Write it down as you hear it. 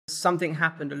something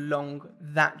happened along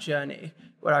that journey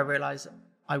where I realized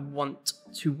I want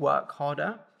to work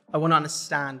harder. I want to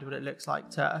understand what it looks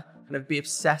like to kind of be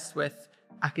obsessed with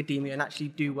academia and actually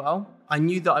do well. I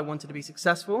knew that I wanted to be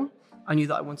successful. I knew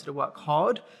that I wanted to work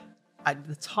hard. At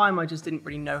the time, I just didn't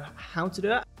really know how to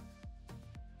do it.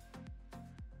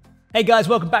 Hey guys,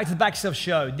 welcome back to the Back Yourself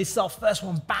Show. This is our first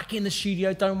one back in the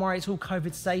studio. Don't worry, it's all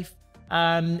COVID safe.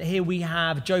 Here we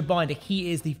have Joe Binder.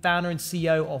 He is the founder and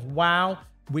CEO of WOAW,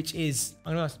 which is,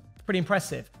 I don't know, pretty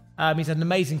impressive. He's had an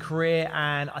amazing career,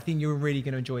 and I think you're really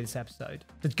going to enjoy this episode.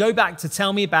 But go back to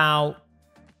tell me about,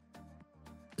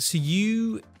 so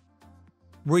you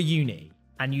were at uni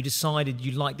and you decided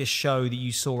you liked this show that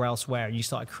you saw elsewhere and you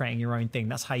started creating your own thing.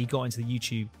 That's how you got into the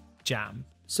YouTube jam.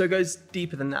 So it goes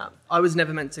deeper than that. I was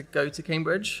never meant to go to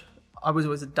Cambridge. I was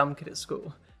always a dumb kid at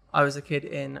school. I was a kid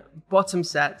in bottom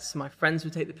sets. My friends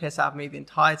would take the piss out of me the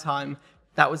entire time.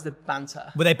 That was the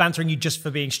banter. Were they bantering you just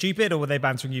for being stupid, or were they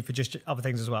bantering you for just other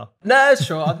things as well? No,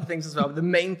 sure, other things as well. But the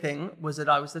main thing was that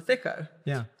I was the thicko.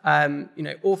 Yeah.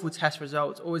 Awful test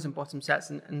results, always in bottom sets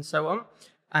and so on.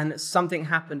 And something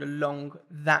happened along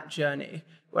that journey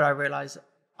where I realized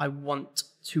I want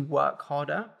to work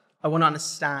harder. I want to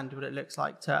understand what it looks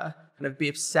like to kind of be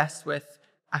obsessed with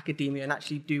academia and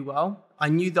actually do well. I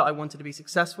knew that I wanted to be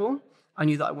successful. I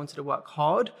knew that I wanted to work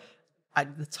hard.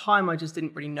 At the time, I just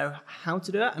didn't really know how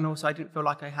to do it. And also, I didn't feel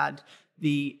like I had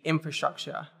the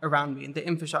infrastructure around me. And the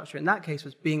infrastructure in that case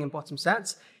was being in bottom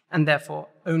sets and therefore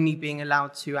only being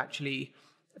allowed to actually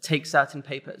take certain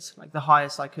papers. Like the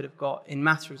highest I could have got in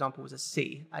maths, for example, was a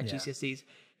C at GCSEs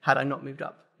had I not moved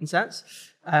up in sets.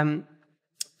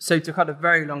 So to cut a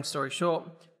very long story short,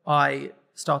 I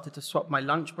started to swap my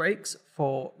lunch breaks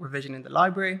for revision in the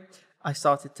library. I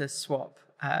started to swap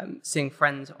seeing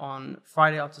friends on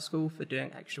Friday after school for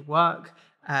doing extra work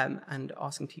and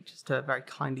asking teachers to very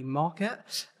kindly mark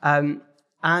it.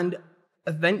 And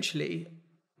eventually,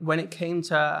 when it came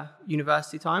to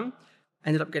university time, I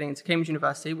ended up getting into Cambridge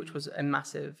University, which was a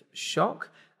massive shock.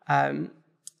 And,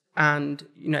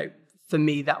 for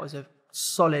me, that was a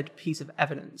solid piece of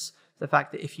evidence. The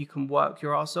fact that if you can work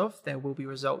your ass off, there will be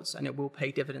results and it will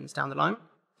pay dividends down the line.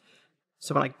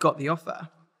 So when I got the offer,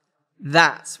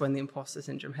 that's when the imposter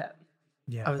syndrome hit.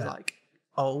 Yeah, I was like,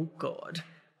 oh God,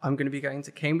 I'm going to be going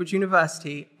to Cambridge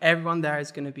University. Everyone there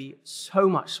is going to be so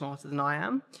much smarter than I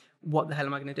am. What the hell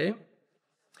am I going to do?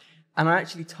 And I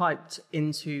actually typed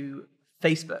into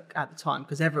Facebook at the time,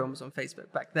 because everyone was on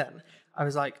Facebook back then. I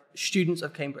was like, students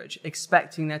of Cambridge,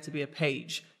 expecting there to be a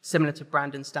page similar to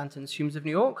Brandon Stanton's Humans of New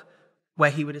York, where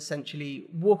he would essentially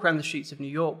walk around the streets of New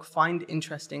York, find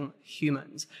interesting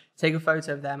humans, take a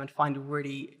photo of them and find a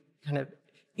really kind of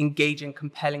engaging,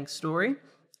 compelling story,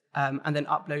 and then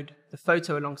upload the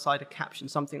photo alongside a caption,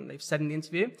 something that they've said in the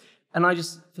interview. And I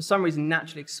just, for some reason,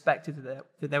 naturally expected that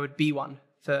there would be one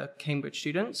for Cambridge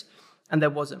students, and there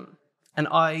wasn't. And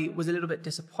I was a little bit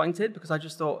disappointed because I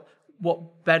just thought,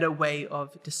 what better way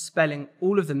of dispelling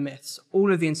all of the myths,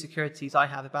 all of the insecurities I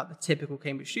have about the typical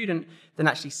Cambridge student than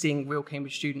actually seeing real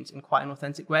Cambridge students in quite an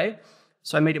authentic way.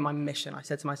 So I made it my mission. I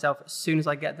said to myself, as soon as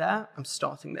I get there, I'm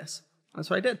starting this. That's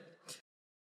what I did.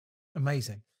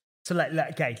 Amazing. So,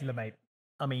 mate,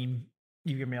 I mean,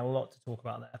 you give me a lot to talk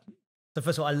about there. So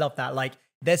first of all, I love that. Like,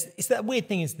 it's that weird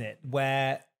thing, isn't it,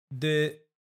 where the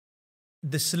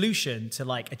solution to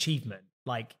like achievement,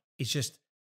 like, is just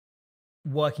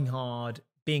working hard,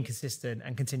 being consistent,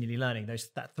 and continually learning.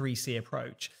 That 3C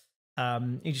approach.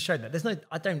 You just showed that.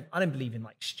 I don't believe in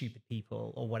like stupid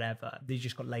people or whatever. They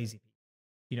just got lazy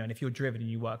people. And if you're driven and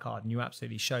you work hard, and you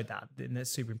absolutely showed that, then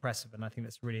that's super impressive. And I think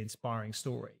that's a really inspiring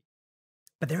story.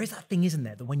 But there is that thing, isn't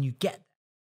there, that when you get there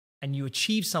and you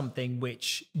achieve something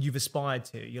which you've aspired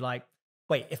to, you're like,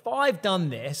 wait, if I've done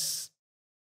this,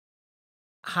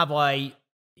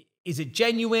 is it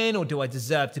genuine, or do I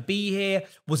deserve to be here?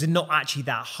 Was it not actually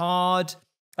that hard?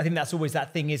 I think that's always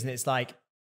that thing, isn't it? It's like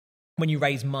when you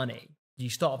raise money, you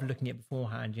start off looking at it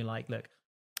beforehand. You're like, look,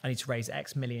 I need to raise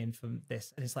X million from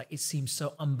this. And it's like, it seems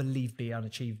so unbelievably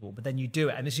unachievable. But then you do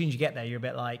it. And as soon as you get there, you're a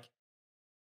bit like,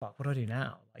 fuck, what do I do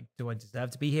now? Like, do I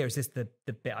deserve to be here? Is this the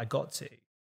bit I got to?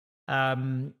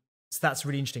 So that's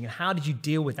really interesting. And how did you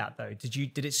deal with that though?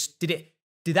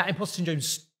 Did that imposter syndrome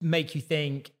make you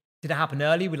think, did it happen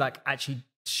early? With like, actually,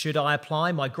 should I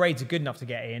apply? My grades are good enough to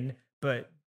get in, but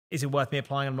is it worth me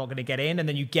applying? I'm not going to get in. And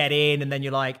then you get in and then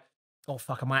you're like, oh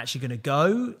fuck, am I actually going to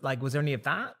go? Like, was there any of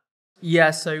that?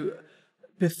 Yeah, so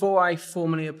before I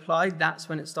formally applied, that's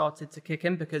when it started to kick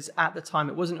in, because at the time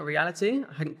it wasn't a reality.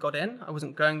 I hadn't got in, I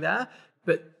wasn't going there,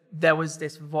 but there was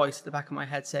this voice at the back of my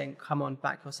head saying, come on,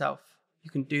 back yourself.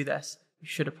 You can do this. You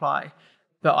should apply.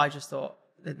 But I just thought,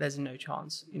 there's no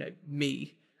chance,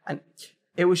 me. And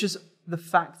it was just the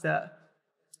fact that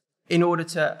in order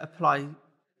to apply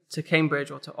to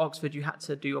Cambridge or to Oxford, you had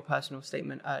to do your personal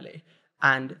statement early.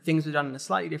 And things were done in a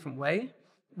slightly different way,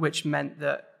 which meant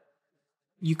that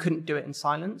you couldn't do it in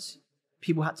silence.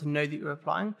 People had to know that you were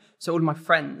applying. So all of my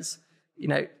friends,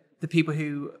 the people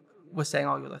who were saying,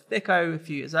 oh, you're the thicko a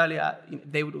few years earlier,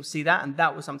 they would all see that. And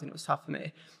that was something that was tough for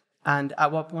me. And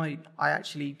at one point, I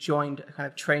actually joined a kind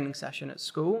of training session at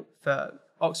school for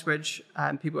Oxbridge,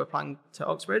 and people were applying to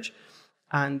Oxbridge.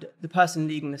 And the person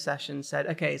leading the session said,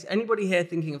 okay, is anybody here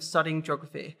thinking of studying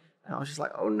geography? And I was just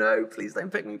like, oh no, please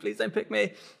don't pick me, please don't pick me.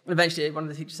 And eventually one of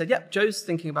the teachers said, yep, Joe's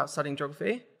thinking about studying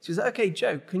geography. She was like, okay,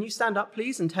 Joe, can you stand up,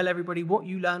 please, and tell everybody what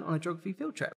you learned on a geography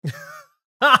field trip?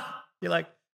 You're like,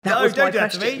 that was don't do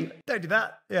question. that to me. Don't do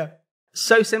that. Yeah.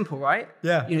 So simple, right?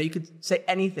 Yeah. You could say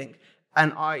anything.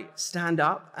 And I stand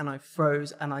up and I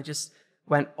froze and I just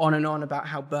went on and on about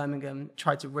how Birmingham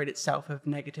tried to rid itself of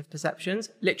negative perceptions.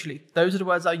 Literally, those are the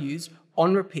words I used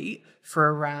on repeat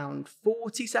for around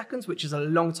 40 seconds, which is a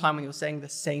long time when you're saying the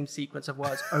same sequence of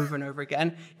words over and over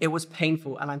again. It was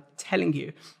painful. And I'm telling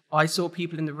you, I saw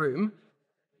people in the room,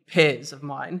 peers of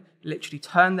mine, literally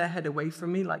turn their head away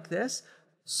from me like this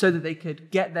so that they could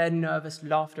get their nervous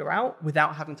laughter out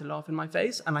without having to laugh in my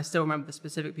face. And I still remember the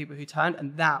specific people who turned,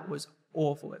 and that was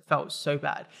awful. It felt so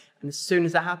bad. And as soon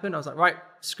as that happened, I was like, right,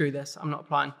 screw this. I'm not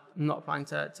applying. I'm not applying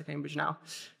to Cambridge now.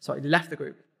 So I left the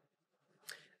group.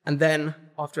 And then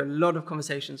after a lot of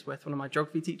conversations with one of my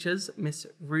geography teachers, Miss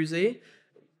Ruzi,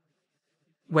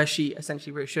 where she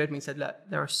essentially reassured me and said, look,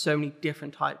 there are so many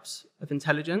different types of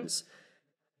intelligence.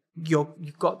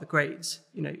 You've got the grades.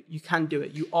 You can do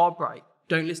it. You are bright.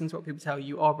 Don't listen to what people tell you.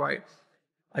 You are bright.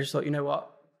 I just thought, you know what?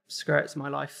 Screw it, it's my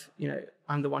life.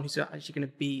 I'm the one who's actually going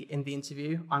to be in the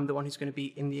interview. I'm the one who's going to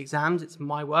be in the exams. It's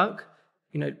my work.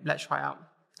 Let's try it out.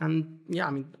 And yeah,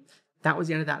 that was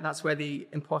the end of that. That's where the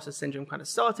imposter syndrome kind of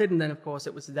started. And then, of course,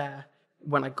 it was there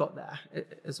when I got there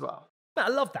as well. I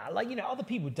love that. Other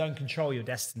people don't control your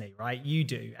destiny, right? You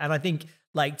do. And I think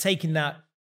taking that,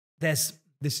 this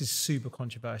is super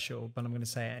controversial, but I'm going to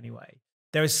say it anyway.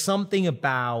 There is something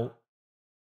about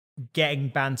getting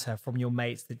banter from your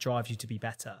mates that drives you to be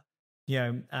better.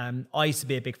 I used to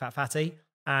be a big fat fatty,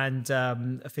 and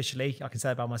officially I can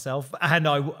say about myself. And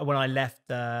when I left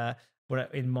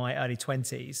in my early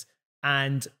 20s,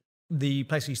 and the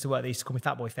place I used to work, they used to call me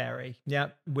Fat Boy Fairy,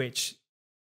 which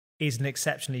is an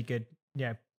exceptionally good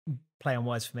play on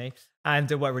words for me,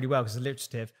 and it worked really well because it's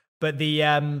alliterative. But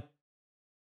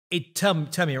it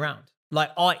turned me around.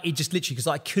 It just literally, because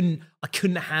I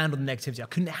couldn't handle the negativity. I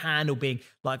couldn't handle being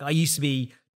I used to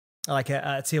be like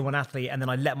a tier 1 athlete, and then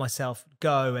I let myself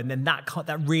go, and then that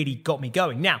really got me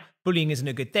going. Now, bullying isn't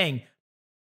a good thing.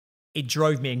 It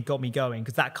drove me and got me going,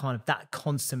 because that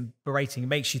constant berating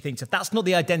makes you think, so that's not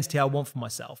the identity I want for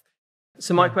myself.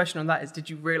 So my question on that is, did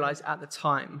you realize at the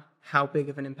time how big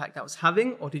of an impact that was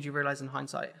having, or did you realize in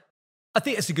hindsight? I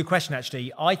think that's a good question,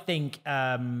 actually. I think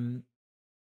it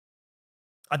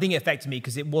affected me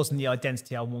because it wasn't the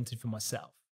identity I wanted for myself.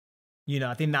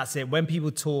 I think that's it. When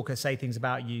people talk or say things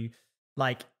about you,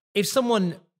 if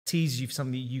someone teases you for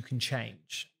something that you can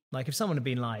change, if someone had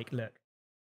been like, look,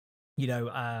 I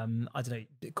don't know,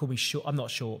 call me short. I'm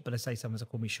not short, but I say someone's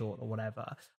call me short or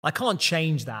whatever. I can't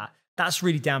change that. That's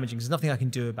really damaging. There's nothing I can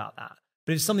do about that.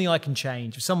 But it's something I can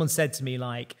change. If someone said to me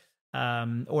or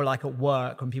at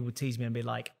work, when people tease me and be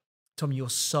like, Tom, you're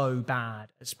so bad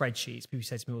at spreadsheets. People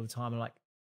say to me all the time, I'm like,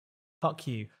 fuck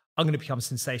you. I'm going to become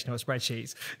sensational at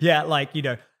spreadsheets. Yeah,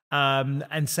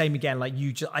 and same again,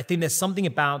 I think there's something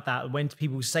about that when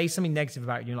people say something negative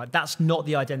about you, that's not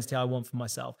the identity I want for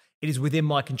myself. It is within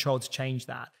my control to change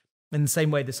that. In the same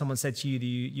way that someone said to you that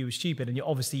you were stupid, and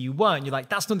obviously you weren't, you're like,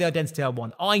 that's not the identity I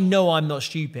want. I know I'm not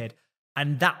stupid.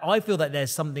 And that I feel that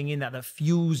there's something in that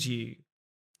fuels you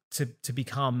to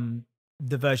become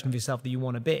the version of yourself that you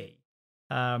want to be.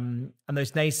 And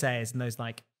those naysayers and those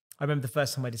I remember the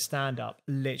first time I did stand up,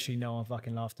 literally no one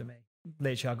fucking laughed at me.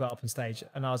 Literally, I got up on stage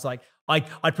and I was like,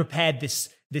 I prepared this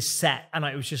set, and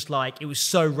it was just it was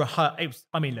so look,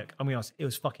 I'm being honest, it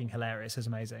was fucking hilarious. It was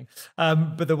amazing.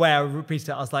 But the way I repeated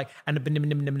it, I was like, and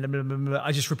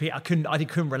I just repeat, I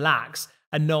couldn't relax,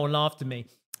 and no one laughed at me.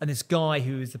 And this guy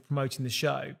who was promoting the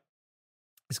show,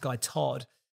 this guy Todd,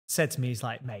 said to me, he's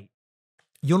like, mate,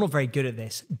 you're not very good at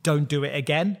this. Don't do it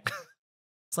again.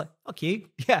 It's like, fuck you.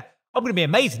 Yeah, I'm going to be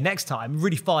amazing next time. It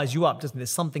really fires you up, doesn't it?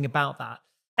 There's something about that.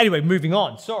 Anyway, moving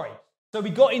on. Sorry. So you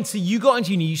got into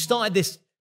uni. You started this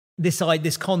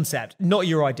concept, not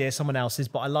your idea, someone else's,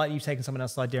 but I like you've taken someone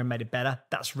else's idea and made it better.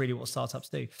 That's really what startups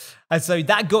do. And so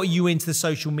that got you into the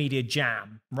social media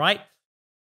jam, right?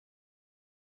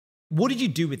 What did you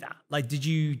do with that? Like, were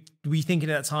you thinking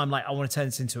at that time, like, I want to turn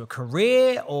this into a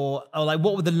career, or like,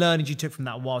 what were the learnings you took from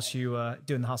that whilst you were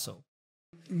doing the hustle?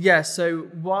 Yeah, so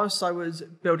whilst I was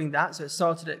building that, so it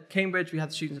started at Cambridge, we had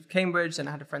the students of Cambridge, then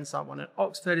I had a friend start one at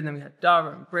Oxford, and then we had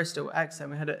Durham, Bristol, Exeter,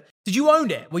 and we had it. Did you own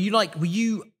it? Were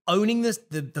you owning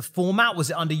the format? Was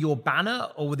it under your banner,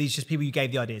 or were these just people you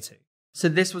gave the idea to? So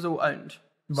this was all owned.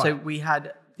 Right. So we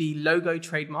had the logo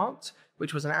trademarked,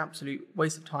 which was an absolute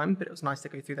waste of time, but it was nice to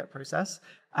go through that process.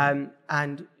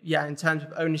 And yeah, in terms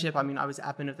of ownership, I mean, I was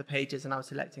admin of the pages and I was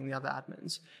selecting the other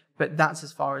admins, but that's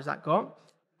as far as that got.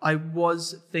 I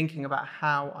was thinking about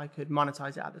how I could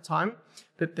monetize it at the time,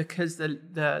 but because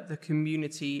the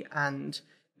community and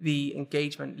the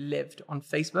engagement lived on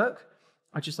Facebook,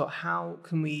 I just thought, how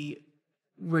can we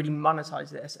really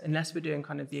monetize this unless we're doing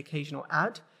kind of the occasional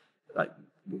ad? Like,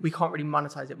 we can't really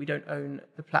monetize it. We don't own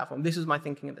the platform. This was my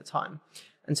thinking at the time.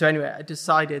 And so anyway, I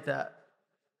decided that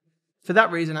for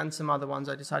that reason and some other ones,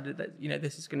 I decided that,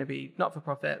 this is going to be not for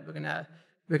profit. We're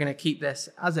going to keep this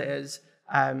as it is.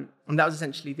 And that was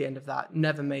essentially the end of that.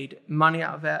 Never made money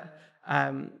out of it.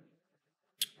 And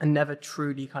never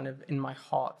truly kind of in my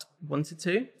heart wanted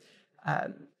to.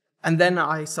 And then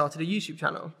I started a YouTube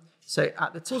channel. So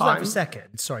at the time... Pause that for a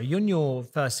second. Sorry, you're on your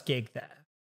first gig there.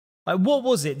 Like, what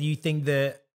was it you think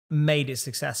that made it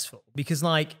successful? Because,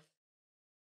 like,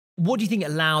 what do you think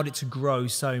allowed it to grow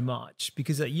so much?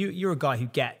 Because you're a guy who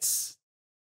gets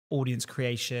audience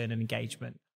creation and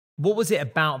engagement. What was it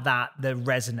about that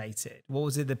resonated? What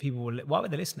was it that why were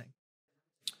they listening?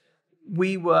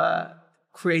 We were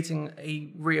creating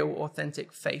a real,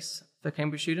 authentic face for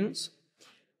Cambridge students.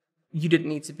 You didn't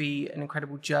need to be an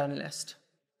incredible journalist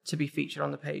to be featured on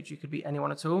the page. You could be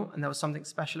anyone at all, and there was something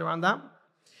special around that.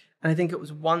 And I think it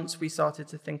was once we started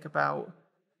to think about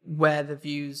where the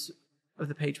views of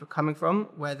the page were coming from,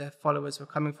 where the followers were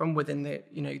coming from within the,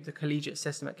 the collegiate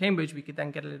system at Cambridge, we could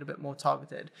then get a little bit more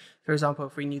targeted. For example,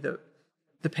 if we knew that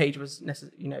the page was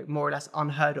more or less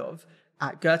unheard of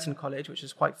at Girton College, which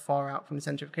is quite far out from the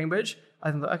centre of Cambridge, I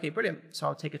thought, okay, brilliant. So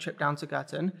I'll take a trip down to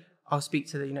Girton. I'll speak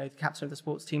to the captain of the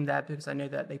sports team there, because I know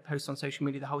that they post on social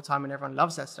media the whole time and everyone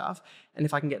loves their stuff. And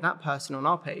if I can get that person on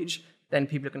our page, then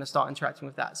people are going to start interacting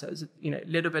with that. So it's a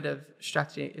little bit of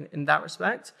strategy in that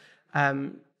respect.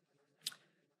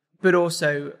 But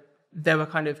also there were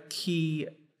kind of key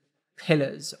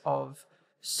pillars of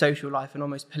social life and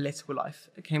almost political life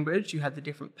at Cambridge. You had the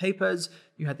different papers,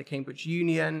 you had the Cambridge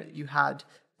Union, you had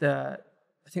I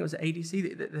think it was the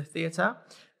ADC, the theatre.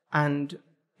 And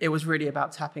it was really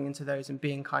about tapping into those and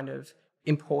being kind of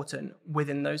important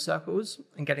within those circles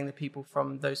and getting the people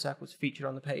from those circles featured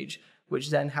on the page, which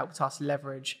then helped us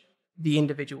leverage the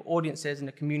individual audiences and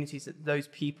the communities that those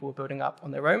people were building up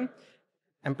on their own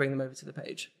and bring them over to the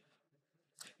page.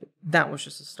 That was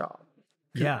just a start.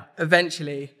 Yeah.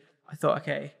 Eventually, I thought,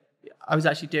 okay, I was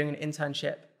actually doing an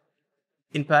internship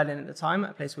in Berlin at the time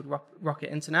at a place called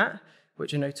Rocket Internet,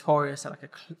 which are notorious at like a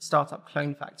startup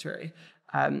clone factory.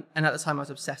 And at the time, I was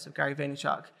obsessed with Gary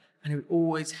Vaynerchuk, and he would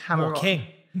always hammer on. What a king.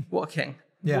 What a king.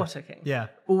 Yeah. What a king. Yeah.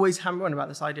 Always hammer on about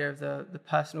this idea of the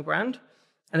personal brand.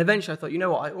 And eventually I thought, you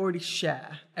know what? I already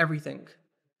share everything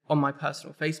on my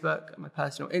personal Facebook, my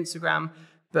personal Instagram,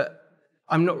 but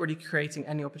I'm not really creating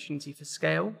any opportunity for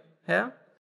scale here.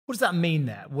 What does that mean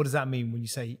there? What does that mean when you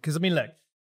say, because I mean, look,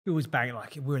 we always bang,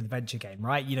 like we're in the venture game,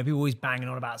 right? People always banging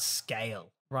on about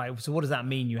scale, right? So what does that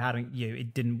mean?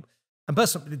 It didn't, and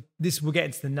personal, we'll get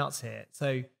into the nuts here.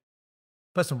 So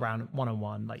personal brand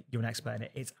 101, like you're an expert in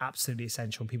it. It's absolutely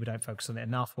essential and people don't focus on it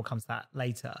enough. We'll come to that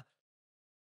later.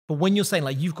 But when you're saying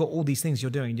like, you've got all these things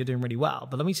you're doing really well,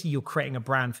 but let me see you're creating a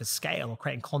brand for scale or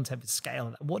creating content for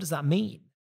scale. What does that mean?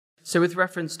 So with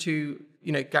reference to,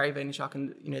 Gary Vaynerchuk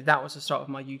and, that was the start of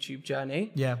my YouTube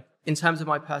journey. Yeah. In terms of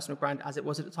my personal brand as it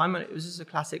was at the time, and it was just a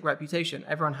classic reputation.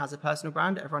 Everyone has a personal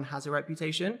brand. Everyone has a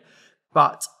reputation,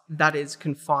 but that is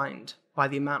confined by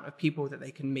the amount of people that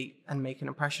they can meet and make an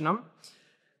impression on.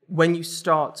 When you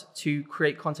start to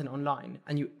create content online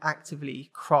and you actively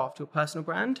craft your personal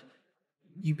brand,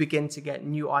 you begin to get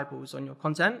new eyeballs on your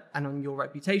content and on your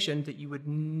reputation that you would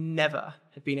never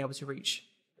have been able to reach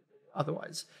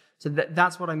otherwise. So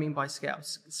that's what I mean by scale.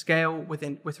 Scale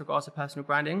with regards to personal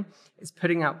branding is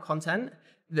putting out content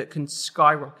that can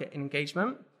skyrocket in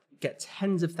engagement, get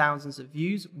tens of thousands of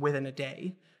views within a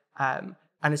day. And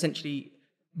essentially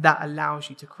that allows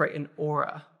you to create an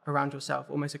aura around yourself,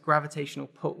 almost a gravitational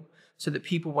pull, so that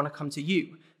people want to come to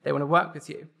you. They want to work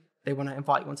with you. They want to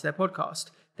invite you onto their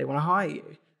podcast. They want to hire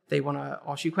you. They want to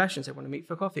ask you questions. They want to meet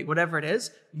for coffee. Whatever it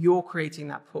is, you're creating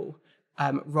that pull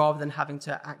rather than having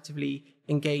to actively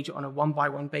engage on a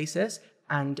one-by-one basis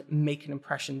and make an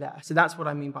impression there. So that's what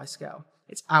I mean by scale.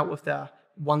 It's out with the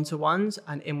one-to-ones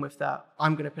and in with the,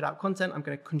 I'm going to put out content, I'm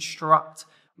going to construct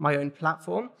my own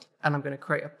platform, and I'm going to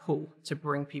create a pool to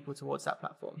bring people towards that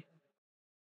platform.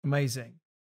 Amazing.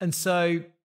 And so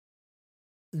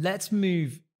let's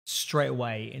move straight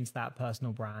away into that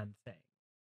personal brand thing.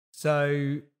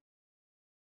 So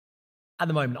at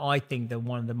the moment, I think that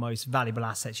one of the most valuable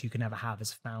assets you can ever have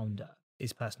as founder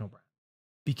is personal brand.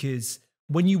 Because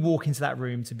when you walk into that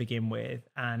room to begin with,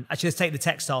 and actually let's take the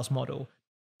Techstars model.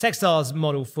 Techstars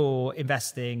model for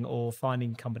investing or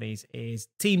finding companies is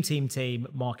team,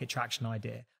 market traction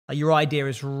idea. Like your idea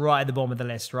is right at the bottom of the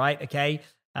list, right? Okay.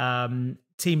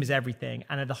 Team is everything.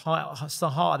 And at the heart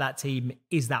of that team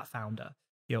is that founder,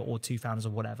 or two founders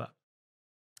or whatever.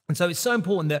 And so it's so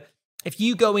important that if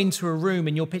you go into a room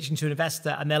and you're pitching to an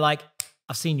investor and they're like,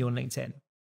 I've seen you on LinkedIn.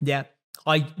 Yeah.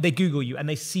 They Google you and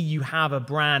they see you have a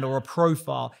brand or a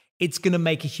profile, it's going to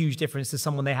make a huge difference to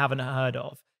someone they haven't heard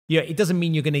of. It doesn't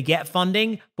mean you're going to get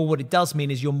funding, but what it does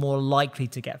mean is you're more likely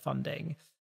to get funding.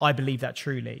 I believe that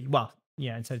truly. Well,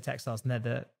 and so Techstars, and they're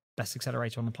the best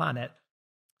accelerator on the planet.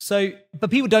 So, but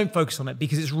people don't focus on it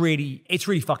because it's really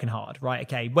fucking hard, right?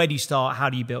 Okay, where do you start? How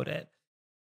do you build it?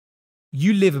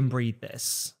 You live and breathe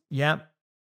this, yeah?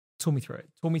 Talk me through it.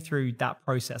 Talk me through that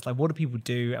process. Like, what do people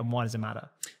do and why does it matter?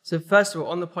 So first of all,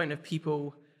 on the point of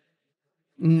people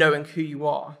knowing who you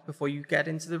are before you get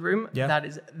into the room, that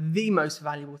is the most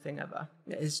valuable thing ever.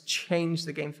 It has changed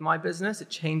the game for my business. It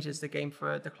changes the game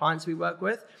for the clients we work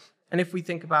with. And if we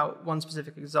think about one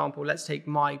specific example, let's take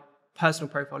my personal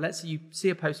profile. Let's say you see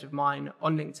a post of mine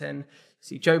on LinkedIn,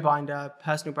 see Joe Binder,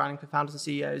 personal branding for founders and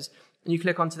CEOs, and you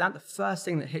click onto that, the first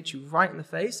thing that hits you right in the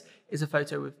face is a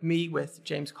photo of me with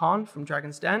James Khan from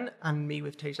Dragon's Den and me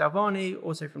with Tej Lalvani,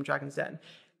 also from Dragon's Den.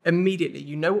 Immediately,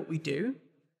 you know what we do,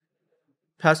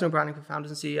 personal branding for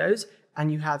founders and CEOs,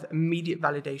 and you have immediate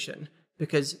validation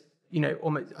because,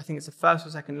 almost, I think it's the first or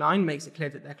second line makes it clear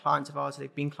that they're clients of ours,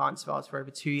 they've been clients of ours for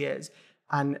over 2 years.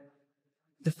 And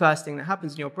the first thing that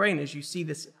happens in your brain is you see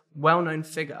this well-known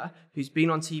figure who's been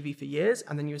on TV for years,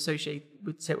 and then you associate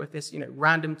it with this,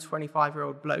 random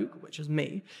 25-year-old bloke, which is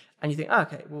me, and you think,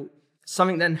 okay, well,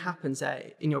 something then happens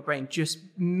there in your brain just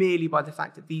merely by the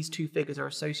fact that these two figures are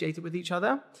associated with each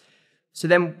other. So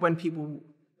then when people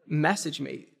message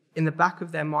me, in the back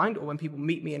of their mind, or when people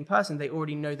meet me in person, they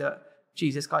already know that,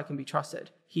 geez, this guy can be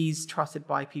trusted. He's trusted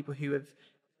by people who have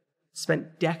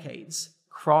spent decades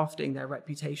crafting their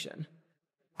reputation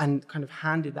and kind of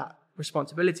handed that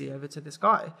responsibility over to this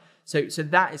guy. So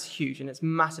that is huge, and it's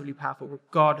massively powerful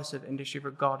regardless of industry,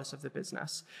 regardless of the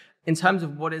business. In terms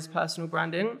of what is personal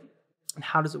branding and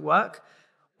how does it work,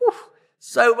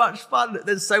 so much fun.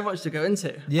 There's so much to go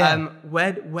into. Yeah.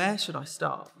 Where should I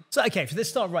start? So okay, for this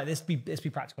start, right, let's be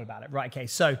practical about it. Right, okay.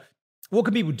 So what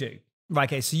can people do? Right,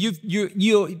 okay. So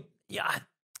you're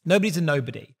nobody's a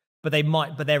nobody, but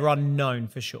they're unknown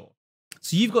for sure.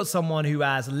 So you've got someone who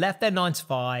has left their 9 to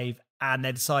 5 and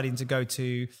they're deciding to go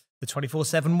to the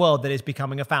 24/7 world that is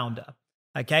becoming a founder.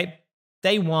 Okay.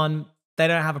 Day one, they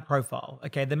don't have a profile.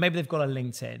 Okay. Then maybe they've got a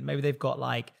LinkedIn. Maybe they've got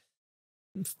like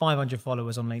 500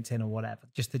 followers on LinkedIn or whatever.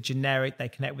 Just the generic, they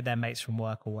connect with their mates from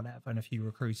work or whatever, and a few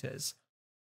recruiters.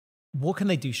 What can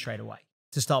they do straight away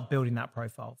to start building that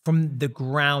profile from the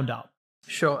ground up?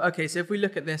 Sure. Okay. So if we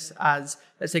look at this as,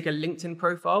 let's take a LinkedIn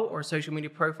profile or a social media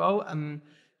profile,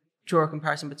 draw a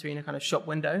comparison between a kind of shop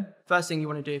window. First thing you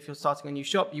want to do if you're starting a new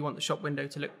shop, you want the shop window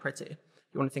to look pretty.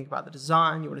 You want to think about the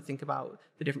design. You want to think about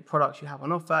the different products you have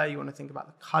on offer. You want to think about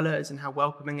the colors and how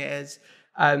welcoming it is.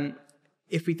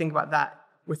 If we think about that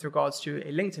with regards to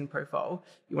a LinkedIn profile,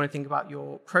 you want to think about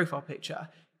your profile picture.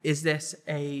 Is this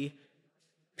a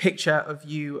picture of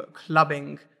you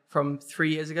clubbing from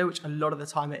 3 years ago, which a lot of the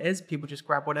time it is? People just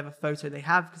grab whatever photo they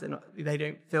have because they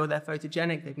don't feel they're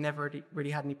photogenic. They've never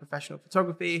really had any professional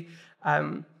photography.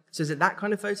 So is it that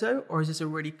kind of photo, or is this a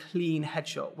really clean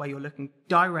headshot where you're looking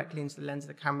directly into the lens of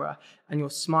the camera and you're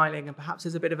smiling and perhaps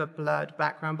there's a bit of a blurred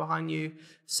background behind you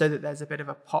so that there's a bit of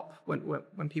a pop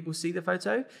when people see the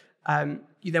photo?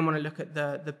 You then want to look at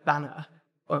the banner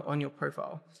on your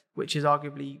profile, which is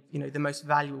arguably, the most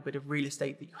valuable bit of real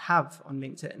estate that you have on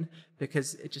LinkedIn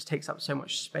because it just takes up so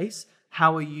much space.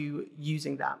 How are you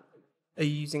using that? Are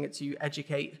you using it to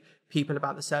educate people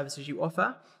about the services you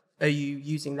offer? Are you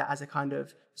using that as a kind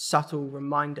of subtle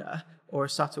reminder or a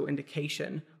subtle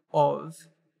indication of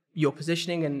your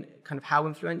positioning and kind of how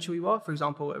influential you are? For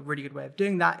example, a really good way of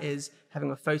doing that is having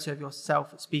a photo of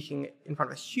yourself speaking in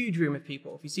front of a huge room of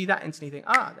people. If you see that instantly, you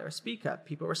think, they're a speaker.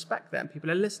 People respect them. People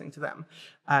are listening to them.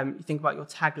 You think about your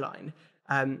tagline.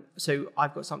 So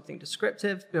I've got something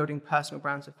descriptive, building personal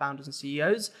brands for founders and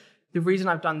CEOs. the reason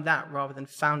I've done that rather than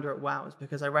founder at WOAW is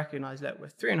because I recognize that we're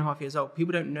 3.5 years old.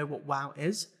 People don't know what WOAW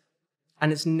is.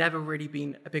 And it's never really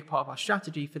been a big part of our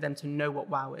strategy for them to know what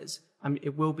WOAW is. I mean,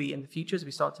 it will be in the future as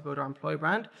we start to build our employer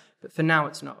brand, but for now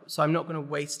it's not. So I'm not going to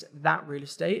waste that real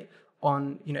estate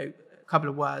on, a couple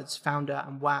of words, founder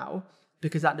and WOAW,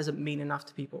 because that doesn't mean enough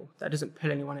to people. That doesn't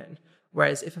pull anyone in.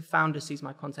 Whereas if a founder sees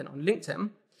my content on LinkedIn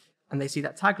and they see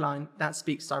that tagline, that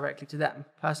speaks directly to them.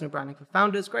 Personal branding for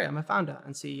founders, great, I'm a founder.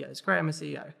 And CEOs, great, I'm a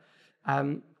CEO.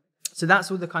 So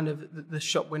that's all the kind of the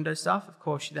shop window stuff. Of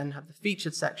course, you then have the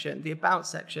featured section, the about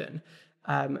section,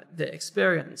 the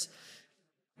experience.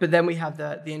 But then we have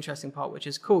the interesting part, which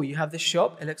is cool. You have the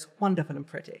shop. It looks wonderful and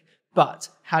pretty. But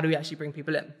how do we actually bring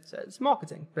people in? So it's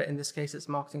marketing. But in this case, it's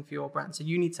marketing for your brand. So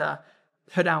you need to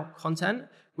put out content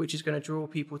which is going to draw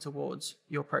people towards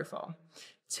your profile.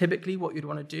 Typically, what you'd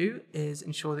want to do is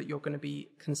ensure that you're going to be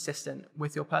consistent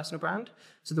with your personal brand.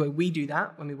 So the way we do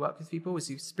that when we work with people is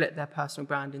you split their personal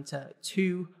brand into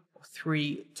 2 or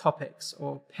 3 topics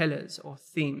or pillars or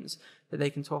themes that they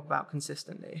can talk about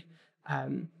consistently.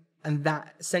 And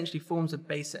that essentially forms a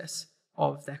basis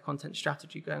of their content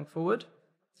strategy going forward.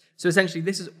 So essentially,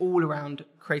 this is all around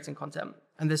creating content.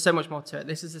 And there's so much more to it.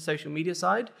 This is the social media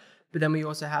side. But then we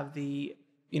also have the,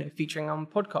 featuring on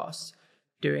podcasts,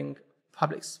 doing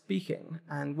public speaking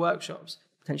and workshops,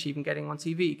 potentially even getting on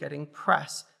TV, getting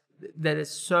press.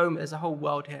 There's a whole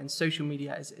world here, and social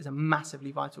media is a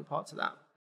massively vital part to that.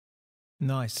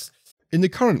 Nice. In the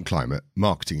current climate,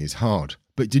 marketing is hard.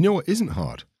 But do you know what isn't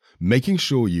hard? Making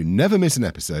sure you never miss an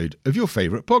episode of your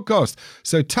favourite podcast.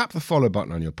 So tap the follow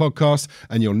button on your podcast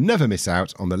and you'll never miss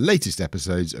out on the latest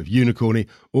episodes of Unicorny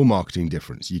or Marketing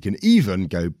Difference. You can even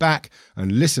go back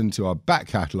and listen to our back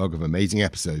catalogue of amazing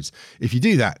episodes. If you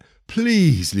do that,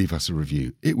 please leave us a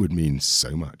review. It would mean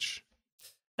so much.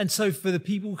 And so for the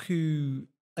people who,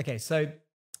 so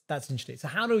that's interesting. So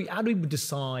how do we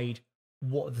decide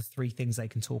what are the 3 things they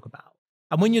can talk about?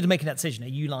 And when you're making that decision, are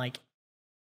you like,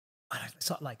 I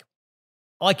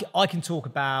can talk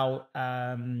about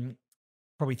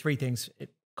probably 3 things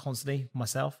constantly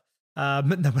myself.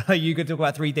 You could talk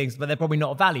about 3 things, but they're probably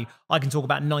not of value. I can talk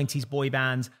about 90s boy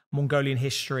bands, Mongolian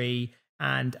history,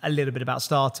 and a little bit about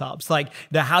startups.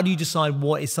 How do you decide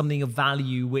what is something of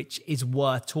value which is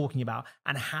worth talking about?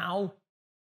 And how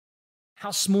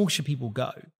small should people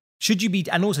go? Should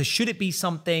it be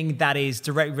something that is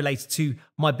directly related to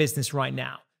my business right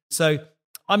now? So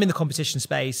I'm in the competition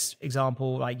space,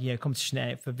 example,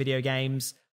 competition for video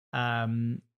games.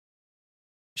 Should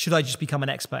I just become an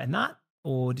expert in that?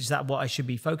 Or is that what I should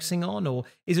be focusing on? Or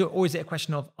is it a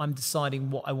question of I'm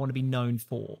deciding what I want to be known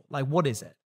for? What is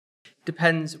it?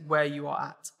 Depends where you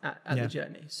are at the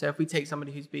journey. So if we take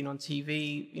somebody who's been on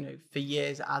TV, for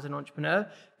years as an entrepreneur,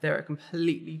 they're at a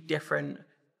completely different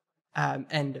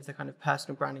end of the kind of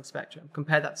personal branding spectrum.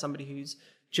 Compare that to somebody who's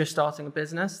just starting a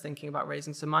business, thinking about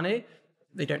raising some money.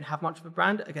 They don't have much of a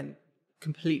brand. Again,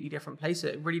 completely different place. So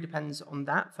it really depends on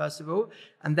that, first of all.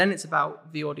 And then it's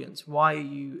about the audience. Why are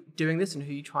you doing this and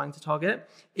who are you trying to target?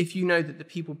 If you know that the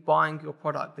people buying your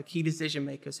product, the key decision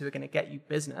makers who are going to get you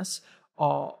business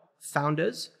are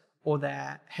founders or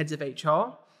their heads of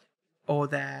HR or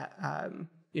their,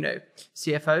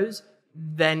 CFOs,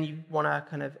 then you want to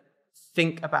kind of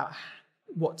think about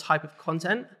what type of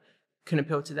content can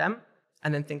appeal to them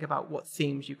and then think about what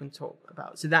themes you can talk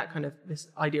about. So that kind of, this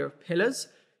idea of pillars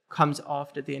comes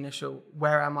after the initial,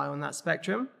 where am I on that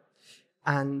spectrum?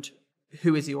 And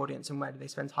who is the audience and where do they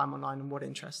spend time online and what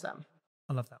interests them?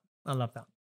 I love that.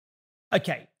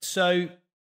 Okay, so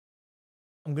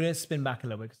I'm going to spin back a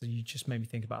little bit because you just made me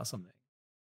think about something.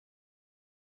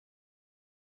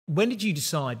 When did you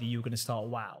decide that you were going to start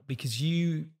WOAW? Because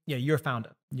you're a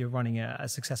founder. You're running a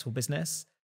successful business.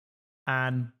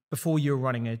 And before you were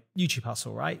running a YouTube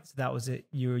hustle, right? So that was it.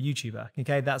 You were a YouTuber.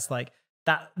 Okay. That's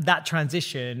that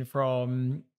transition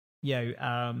from,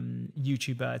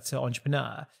 YouTuber to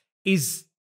entrepreneur is,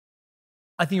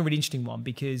 I think, a really interesting one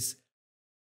because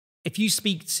if you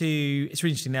speak to, it's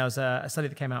really interesting. There was a study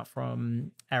that came out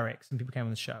from Eric. Some people came on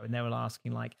the show and they were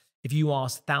asking, if you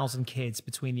asked 1,000 kids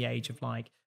between the age of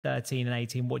 13 and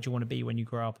 18, what do you want to be when you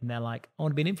grow up? And they're like, I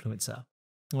want to be an influencer.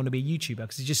 I want to be a YouTuber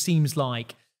because it just seems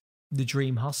like the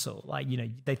dream hustle.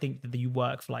 They think that you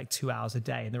work for 2 hours a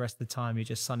day and the rest of the time you're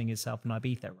just sunning yourself in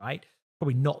Ibiza, right?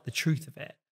 Probably not the truth of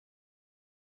it.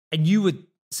 And you were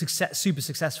super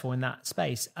successful in that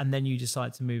space. And then you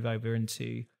decide to move over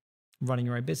into running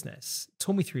your own business.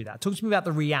 Talk me through that. Talk to me about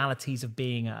the realities of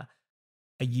being a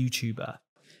YouTuber.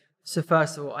 So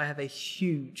first of all, I have a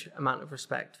huge amount of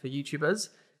respect for YouTubers.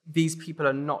 These people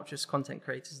are not just content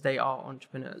creators, they are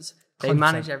entrepreneurs. They 100%.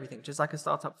 manage everything. Just like a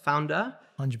startup founder,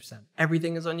 100%.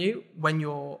 everything is on you. When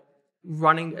you're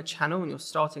running a channel and you're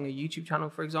starting a YouTube channel,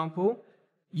 for example,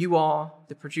 you are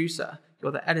the producer,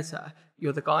 you're the editor,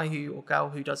 you're the guy or girl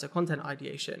who does the content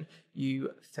ideation.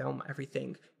 You film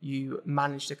everything. You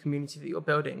manage the community that you're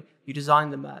building. You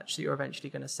design the merch that you're eventually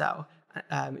going to sell.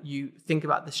 You think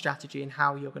about the strategy and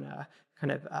how you're going to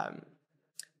kind of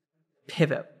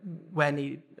pivot where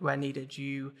needed.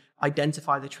 You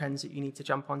identify the trends that you need to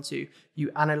jump onto.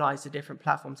 You analyze the different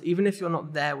platforms. Even if you're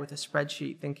not there with a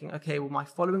spreadsheet thinking, okay, well, my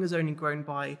following has only grown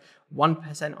by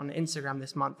 1% on Instagram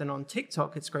this month, and on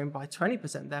TikTok it's grown by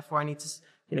 20%. Therefore, I need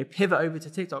to pivot over to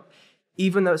TikTok.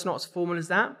 Even though it's not as formal as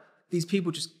that, these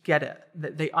people just get it.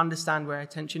 They understand where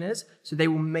attention is, so they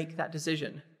will make that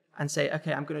decision and say,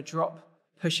 okay, I'm going to drop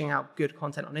pushing out good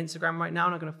content on Instagram right now,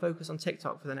 and I'm going to focus on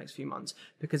TikTok for the next few months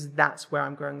because that's where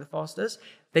I'm growing the fastest.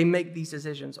 They make these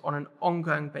decisions on an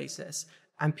ongoing basis,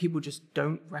 and people just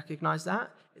don't recognize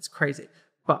that. It's crazy.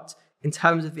 But in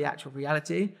terms of the actual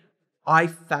reality, I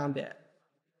found it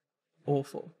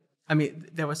awful. I mean,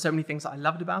 there were so many things that I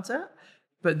loved about it,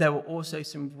 but there were also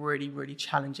some really, really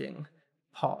challenging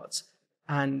parts.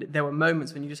 And there were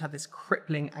moments when you just had this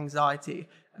crippling anxiety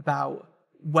about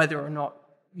whether or not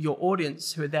your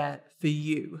audience who are there for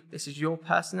you, this is your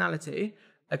personality,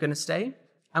 are going to stay.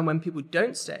 And when people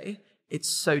don't stay, it's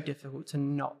so difficult to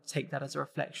not take that as a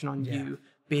reflection on you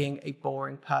being a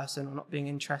boring person or not being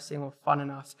interesting or fun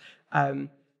enough.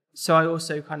 So I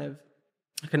also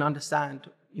I can understand,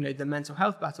 the mental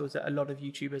health battles that a lot of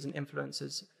YouTubers and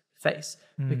influencers face,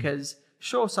 because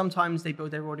sure, sometimes they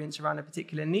build their audience around a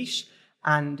particular niche,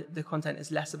 and the content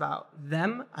is less about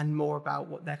them and more about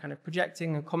what they're kind of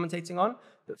projecting and commentating on.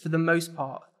 But for the most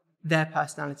part, their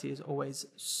personality is always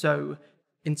so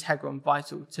integral and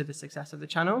vital to the success of the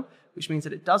channel, which means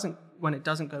that when it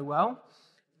doesn't go well,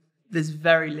 there's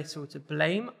very little to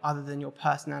blame other than your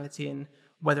personality and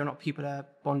whether or not people are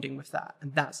bonding with that.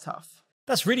 And that's tough.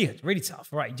 That's really, really tough,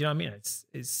 right? Do you know what I mean?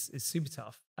 It's super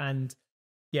tough. And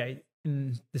yeah,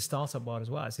 in the startup world as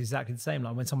well, it's exactly the same.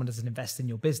 Like when someone doesn't invest in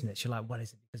your business, you're like, what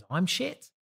is it? Because I'm shit?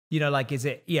 Is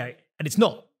it, and it's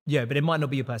not, but it might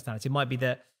not be your personality. It might be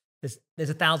that there's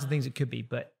 1,000 things it could be,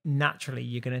 but naturally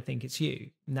you're going to think it's you,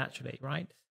 naturally, right?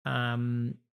 I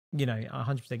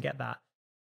 100% get that.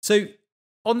 So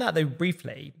on that though,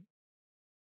 briefly,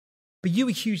 but you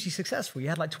were hugely successful. You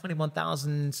had like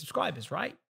 21,000 subscribers,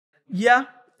 right? Yeah.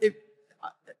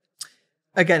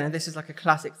 Again, and this is like a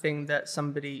classic thing that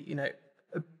somebody,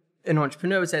 an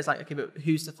entrepreneur would say, is like, okay, but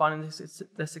who's defining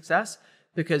the success?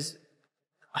 Because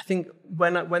I think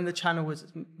when the channel was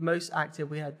most active,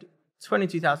 we had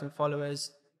 22,000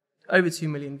 followers, over 2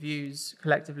 million views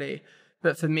collectively.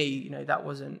 But for me, that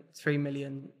wasn't 3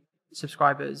 million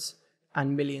subscribers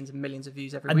and millions of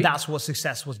views every week. And that's what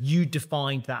success was. You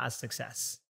defined that as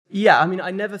success. Yeah, I mean,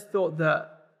 I never thought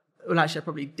that. Well, actually, I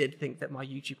probably did think that my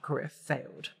YouTube career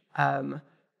failed.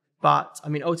 But I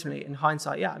mean, ultimately, in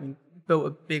hindsight, built a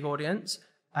big audience,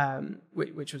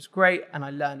 which was great, and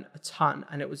I learned a ton.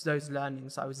 And it was those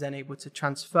learnings I was then able to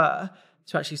transfer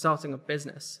to actually starting a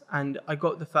business. And I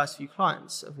got the first few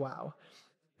clients of WOAW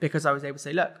because I was able to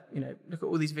say, look at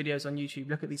all these videos on YouTube,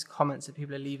 look at these comments that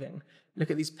people are leaving,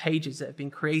 look at these pages that have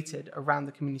been created around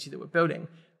the community that we're building.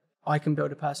 I can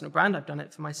build a personal brand. I've done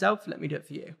it for myself. Let me do it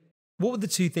for you. What were the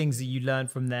two things that you learned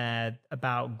from there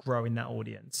about growing that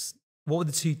audience? What were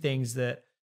the two things that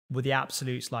were the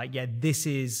absolutes like, this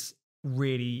is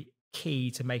really key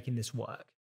to making this work?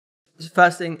 The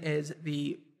first thing is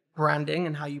the branding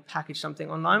and how you package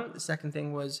something online. The second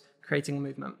thing was creating a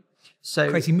movement. So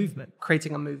creating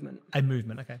a movement. A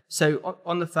movement, okay. So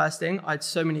on the first thing, I had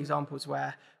so many examples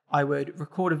where I would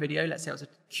record a video, let's say it was a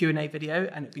Q&A video,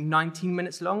 and it'd be 19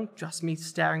 minutes long, just me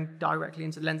staring directly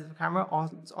into the lens of the camera,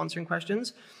 answering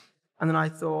questions. And then I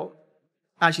thought,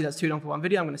 actually, that's too long for one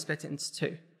video. I'm going to split it into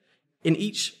two. In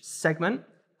each segment,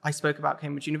 I spoke about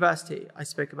Cambridge University. I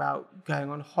spoke about going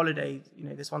on holiday,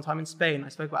 this one time in Spain. I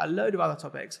spoke about a load of other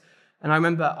topics. And I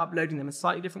remember uploading them in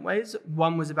slightly different ways.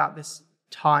 One was about this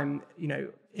time,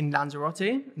 in Lanzarote,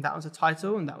 and that was the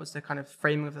title, and that was the kind of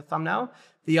framing of the thumbnail.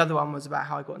 The other one was about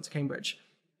how I got into Cambridge.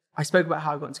 I spoke about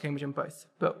how I got into Cambridge in both,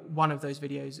 but one of those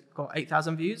videos got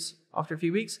 8,000 views after a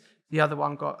few weeks. The other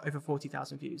one got over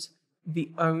 40,000 views.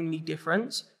 The only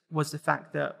difference was the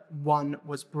fact that one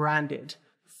was branded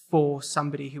for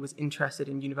somebody who was interested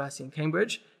in university in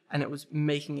Cambridge, and it was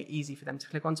making it easy for them to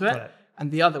click onto it. And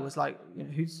the other was like,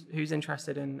 who's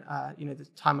interested in, the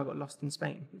time I got lost in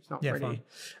Spain? It's not really.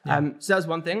 So that was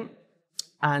one thing.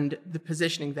 And the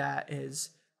positioning there is,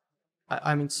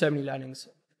 so many learnings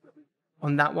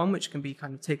on that one, which can be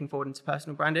kind of taken forward into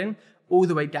personal branding. all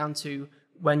the way down to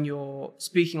when you're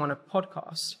speaking on a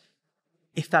podcast.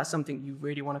 If that's something you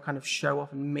really want to kind of show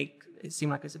off and make it seem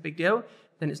like it's a big deal,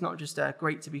 then it's not just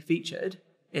great to be featured.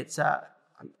 It's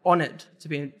I'm honoured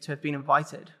to have been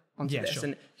invited onto this. Sure.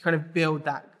 And you kind of build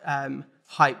that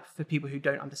hype for people who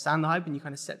don't understand the hype, and you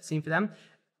kind of set the scene for them.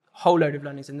 Whole load of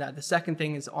learnings in there. The second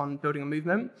thing is on building a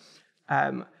movement.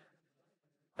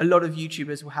 A lot of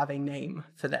YouTubers will have a name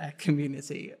for their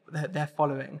community, their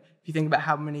following. If you think about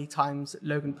how many times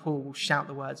Logan Paul will shout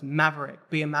the words "Maverick,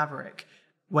 be a Maverick,"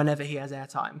 whenever he has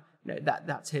airtime,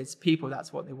 that's his people.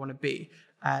 That's what they want to be.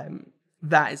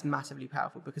 That is massively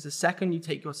powerful, because the second you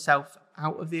take yourself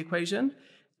out of the equation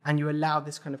and you allow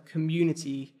this kind of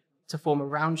community to form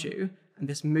around you and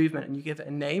this movement, and you give it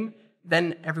a name,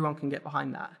 then everyone can get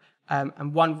behind that.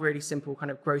 And one really simple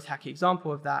kind of growth hacky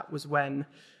example of that was when,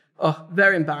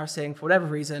 very embarrassing, for whatever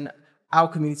reason, our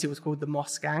community was called the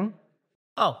Moss Gang.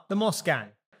 Oh, the Moss Gang.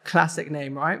 Classic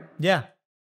name, right? Yeah.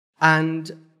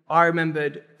 And I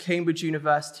remembered Cambridge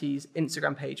University's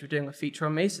Instagram page were doing a feature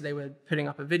on me. So they were putting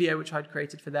up a video which I'd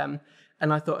created for them.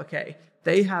 And I thought, okay,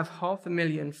 they have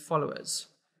 500,000 followers.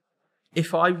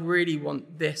 If I really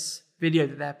want this video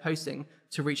that they're posting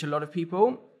to reach a lot of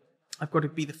people, I've got to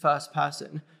be the first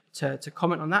person to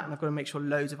comment on that. And I've got to make sure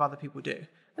loads of other people do.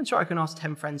 And sure, I can ask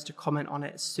 10 friends to comment on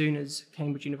it as soon as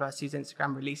Cambridge University's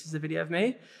Instagram releases a video of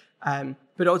me.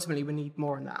 But ultimately, we need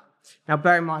more than that. Now,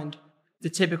 bear in mind, the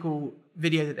typical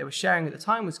video that they were sharing at the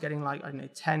time was getting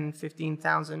 10,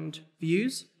 15,000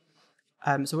 views.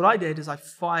 So what I did is I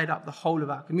fired up the whole of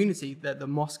our community, the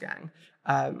Moss Gang,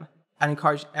 and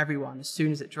encouraged everyone as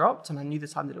soon as it dropped, and I knew the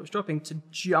time that it was dropping, to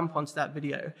jump onto that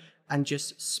video and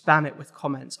just spam it with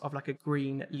comments of a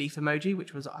green leaf emoji,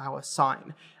 which was our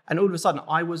sign. And all of a sudden,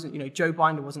 I wasn't, Joe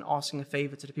Binder wasn't asking a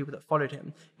favor to the people that followed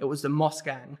him. It was the Moss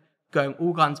Gang going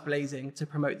all guns blazing to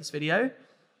promote this video.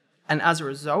 And as a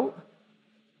result,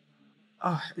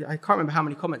 I can't remember how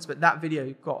many comments, but that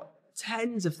video got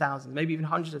tens of thousands, maybe even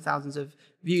hundreds of thousands of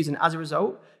views. And as a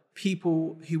result,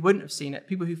 people who wouldn't have seen it,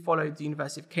 people who followed the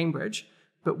University of Cambridge,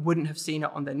 but wouldn't have seen it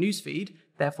on their newsfeed,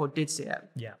 therefore did see it.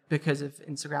 Yeah. Because of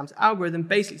Instagram's algorithm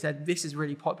basically said, this is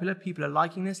really popular, people are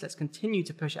liking this, let's continue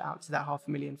to push it out to that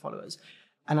 500,000 followers.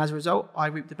 And as a result, I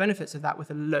reaped the benefits of that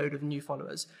with a load of new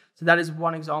followers. So that is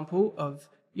one example of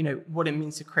what it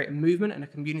means to create a movement and a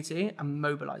community and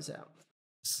mobilize it.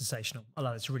 Sensational. I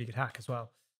love it. It's a really good hack as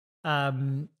well.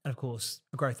 And of course,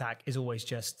 a growth hack is always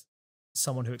just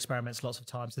someone who experiments lots of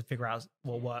times to figure out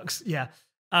what works. Yeah.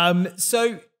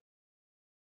 So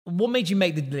what made you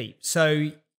make the leap? So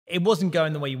it wasn't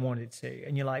going the way you wanted to,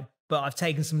 and you're like, but I've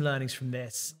taken some learnings from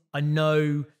this. I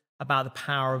know about the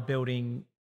power of building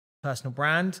personal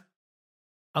brand.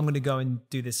 I'm going to go and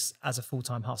do this as a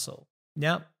full-time hustle.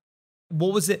 Yeah.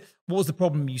 What was it? What was the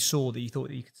problem you saw that you thought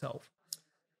that you could solve?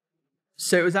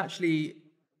 So it was actually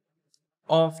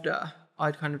after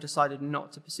I'd kind of decided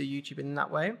not to pursue YouTube in that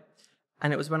way.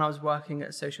 And it was when I was working at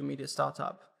a social media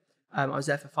startup. I was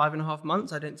there for 5.5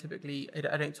 months. I don't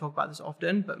talk about this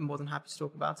often, but I'm more than happy to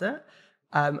talk about it.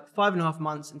 5.5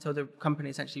 months until the company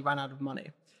essentially ran out of money.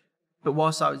 But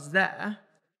whilst I was there,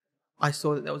 I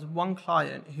saw that there was one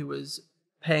client who was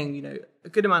paying, a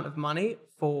good amount of money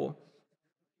for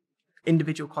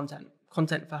individual content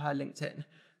for her LinkedIn.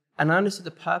 And I understood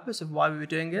the purpose of why we were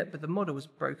doing it, but the model was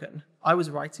broken. I was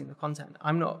writing the content.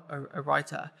 I'm not a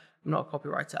writer. I'm not a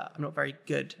copywriter. I'm not very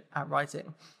good at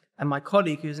writing. And my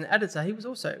colleague, who's an editor, he was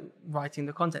also writing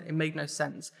the content. It made no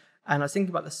sense. And I was thinking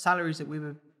about the salaries that we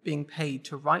were being paid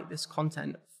to write this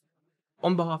content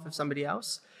on behalf of somebody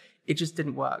else. It just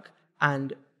didn't work.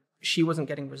 And she wasn't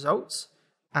getting results.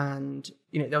 And,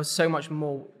 there was so much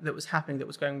more that was happening that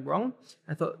was going wrong.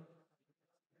 I thought,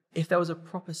 if there was a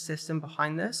proper system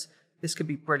behind this, this could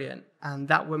be brilliant. And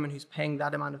that woman who's paying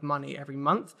that amount of money every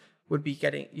month would be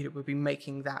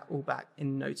making that all back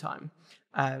in no time.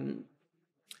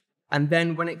 And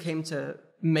then when it came to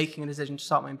making a decision to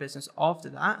start my own business after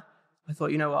that, I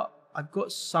thought, I've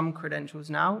got some credentials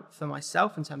now for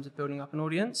myself in terms of building up an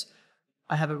audience.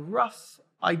 I have a rough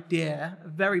idea, a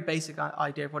very basic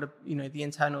idea of what the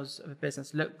internals of a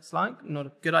business looks like. Not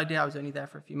a good idea. I was only there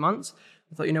for a few months.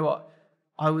 I thought,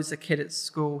 I was a kid at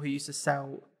school who used to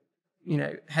sell,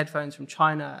 headphones from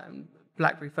China and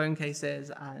BlackBerry phone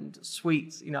cases and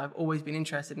sweets. I've always been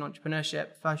interested in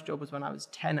entrepreneurship. First job was when I was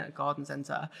 10 at a garden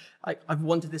center. I've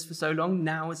wanted this for so long.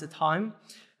 Now is the time.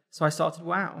 So I started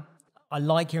WOAW. I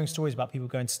like hearing stories about people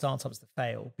going to startups that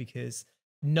fail, because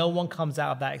no one comes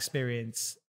out of that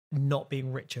experience not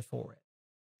being richer for it.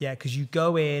 Yeah, because you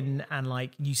go in and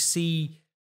you see,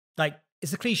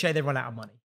 it's a cliche, they run out of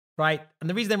money. right? And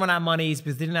the reason they run out of money is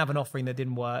because they didn't have an offering that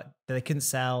didn't work, that they couldn't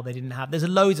sell, there's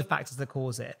loads of factors that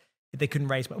cause it. If they couldn't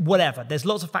raise, whatever. There's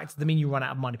lots of factors that mean you run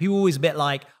out of money. People are always a bit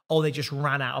like, oh, they just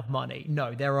ran out of money.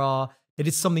 No, they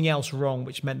did something else wrong,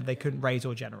 which meant that they couldn't raise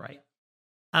or generate.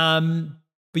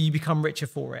 But you become richer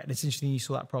for it. And it's interesting you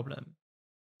saw that problem.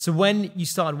 So when you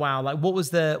started WOAW, like what was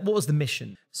the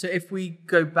mission? So if we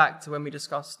go back to when we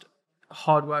discussed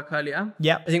hard work earlier,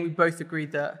 yeah, I think we both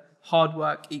agreed that hard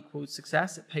work equals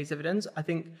success. It pays dividends. I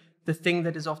think the thing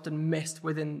that is often missed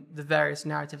within the various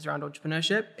narratives around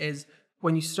entrepreneurship is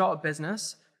when you start a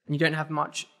business and you don't have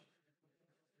much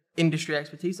industry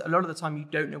expertise, a lot of the time you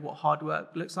don't know what hard work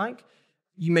looks like.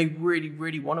 You may really,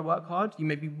 really want to work hard. You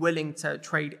may be willing to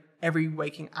trade every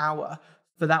waking hour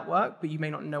for that work, but you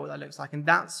may not know what that looks like. And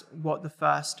that's what the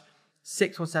first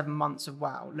 6 or 7 months of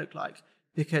WOAW looked like,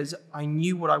 because I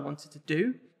knew what I wanted to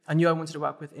do. I knew I wanted to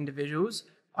work with individuals.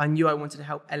 I knew I wanted to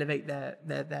help elevate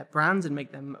their brands and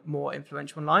make them more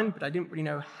influential online, but I didn't really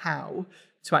know how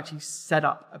to actually set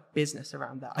up a business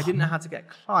around that. I didn't know how to get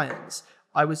clients.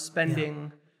 I was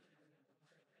spending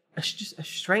just a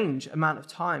strange amount of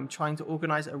time trying to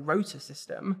organize a rota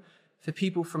system for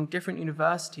people from different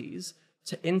universities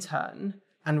to intern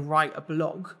and write a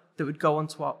blog that would go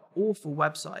onto our awful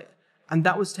website. And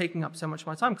that was taking up so much of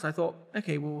my time because I thought,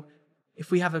 okay, well, if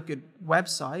we have a good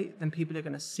website, then people are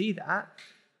going to see that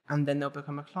and then they'll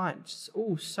become a client. It's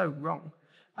all so wrong.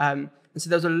 And so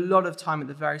there was a lot of time at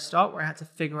the very start where I had to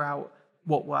figure out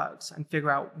what works and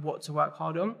figure out what to work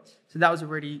hard on. So that was a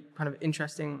really kind of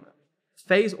interesting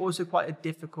phase, also quite a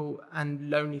difficult and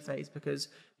lonely phase because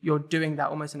you're doing that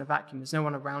almost in a vacuum. There's no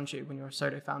one around you when you're a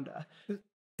solo founder.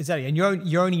 Exactly. And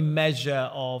your only measure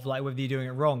of like whether you're doing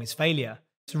it wrong is failure.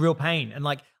 It's a real pain. And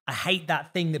like, I hate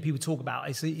that thing that people talk about.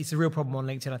 It's a real problem on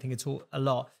LinkedIn. I think it's a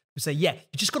lot. People say, yeah,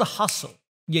 you just got to hustle.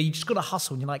 Yeah, you just got to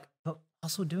hustle. And you're like, but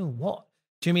hustle doing what?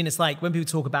 Do you know what I mean? It's like when people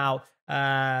talk about,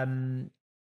 I'm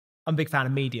a big fan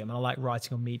of Medium and I like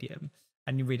writing on Medium.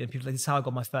 And you read it and people are like, this is how I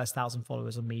got my first 1,000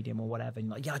 followers on Medium or whatever. And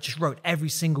you're like, yeah, I just wrote every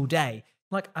single day.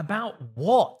 Like, about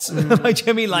what? Like, do you know what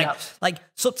I mean? Like,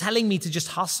 stop telling me to just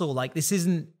hustle. Like, this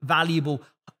isn't valuable.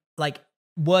 Like,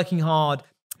 working hard.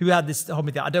 People have this whole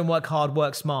thing, I don't work hard,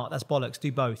 work smart. That's bollocks.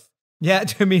 Do both. Yeah,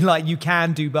 do you know what I mean? Like, you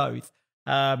can do both.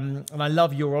 And I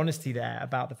love your honesty there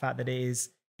about the fact that it's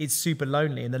super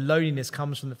lonely. And the loneliness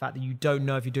comes from the fact that you don't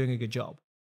know if you're doing a good job.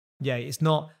 Yeah, it's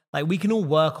not like we can all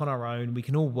work on our own. We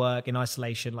can all work in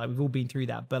isolation. Like, we've all been through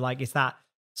that. But like, it's that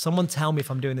someone tell me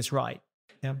if I'm doing this right.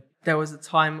 Yeah. There was a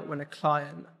time when a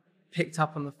client picked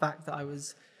up on the fact that I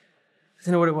don't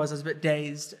know what it was. I was a bit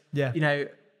dazed. Yeah. You know,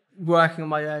 working on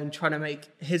my own, trying to make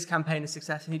his campaign a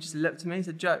success. And he just looked at me and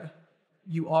said, Joe,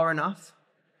 you are enough.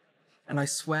 And I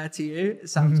swear to you, it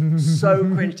sounds so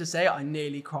cringe to say, I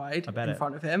nearly cried in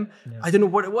front of him. Yeah. I don't know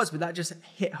what it was, but that just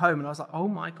hit home. And I was like, oh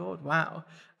my God, wow.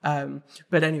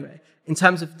 But anyway, in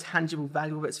terms of tangible,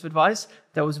 valuable bits of advice,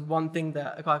 there was one thing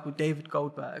that a guy called David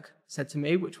Goldberg said to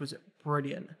me, which was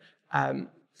brilliant.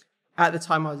 At the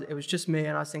time, it was just me,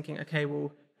 and I was thinking, okay,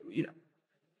 well, you know,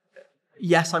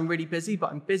 yes, I'm really busy,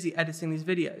 but I'm busy editing these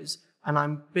videos, and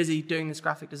I'm busy doing this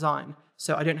graphic design,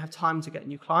 so I don't have time to get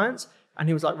new clients. And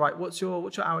he was like, right, what's your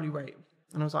hourly rate?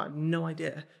 And I was like, I have no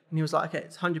idea. And he was like, okay,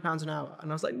 it's £100 an hour.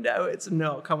 And I was like, no, it's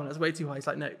not. Come on, that's way too high. He's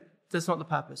like, no, that's not the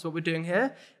purpose. What we're doing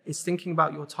here is thinking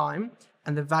about your time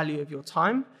and the value of your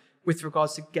time with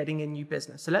regards to getting in new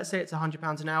business. So let's say it's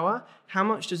 £100 an hour. How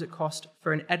much does it cost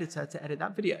for an editor to edit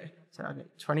that video? So I don't know,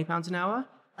 £20 an hour.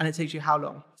 And it takes you how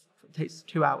long? It takes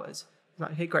 2 hours. I'm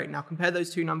like, okay, great. Now compare those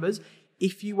two numbers.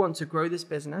 If you want to grow this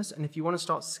business and if you want to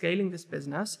start scaling this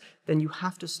business, then you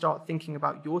have to start thinking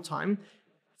about your time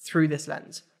through this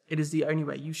lens. It is the only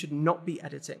way. You should not be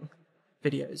editing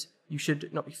videos. You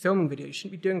should not be filming videos. You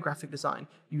shouldn't be doing graphic design.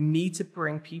 You need to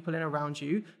bring people in around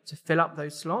you to fill up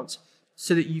those slots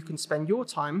so that you can spend your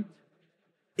time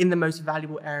in the most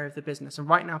valuable area of the business. And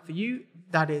right now for you,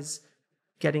 that is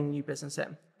getting new business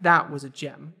in. That was a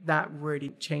gem. That really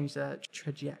changed the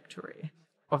trajectory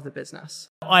of the business.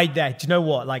 Do you know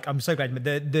what? Like, I'm so glad.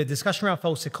 The discussion around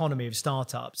false economy of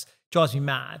startups drives me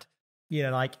mad. You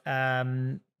know, like,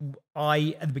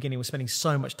 I, at the beginning, was spending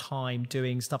so much time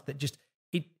doing stuff that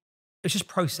it's just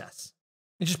process.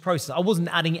 It's just process. I wasn't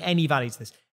adding any value to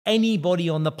this. Anybody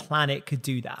on the planet could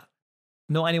do that.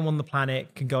 Not anyone on the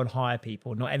planet can go and hire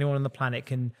people. Not anyone on the planet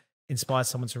can inspire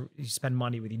someone to spend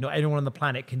money with you. Not anyone on the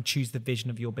planet can choose the vision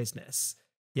of your business.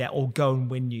 Yeah, or go and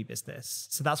win new business.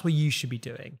 So that's what you should be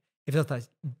doing. If that's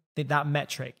that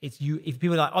metric, it's you. If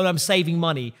people are like, oh, I'm saving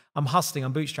money, I'm hustling,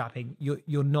 I'm bootstrapping,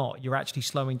 you're not. You're actually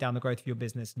slowing down the growth of your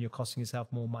business and you're costing yourself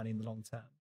more money in the long term.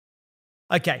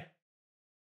 Okay.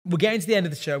 we're getting to the end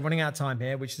of the show, running out of time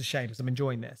here, which is a shame because I'm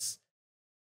enjoying this.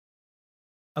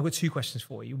 I've got 2 questions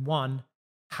for you. One,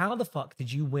 how the fuck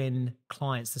did you win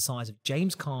clients the size of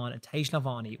James Caan and Tej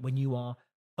Lavani when you are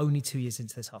only 2 years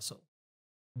into this hustle?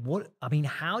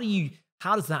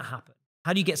 How does that happen?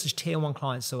 How do you get such tier 1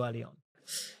 clients so early on?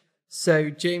 So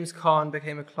James Caan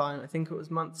became a client, I think it was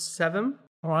month 7.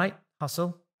 All right,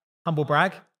 hustle, humble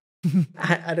brag.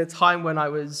 At a time when I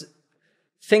was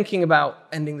thinking about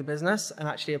ending the business and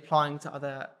actually applying to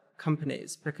other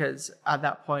companies, because at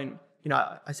that point,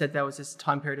 I said there was this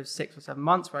time period of 6 or 7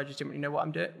 months where I just didn't really know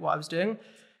what I was doing.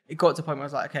 It got to a point where I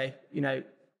was like, okay,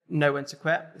 know when to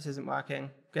quit. This isn't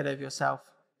working. Get over yourself.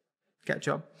 Get a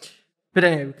job. But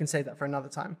anyway, we can save that for another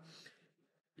time.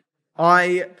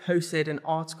 I posted an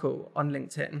article on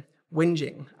LinkedIn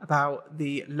whinging about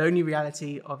the lonely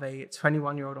reality of a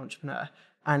 21-year-old entrepreneur,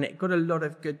 and it got a lot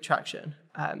of good traction.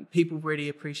 People really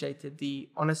appreciated the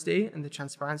honesty and the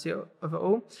transparency of it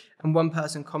all. And one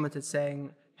person commented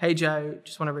saying, "Hey Joe,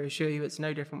 just want to reassure you, it's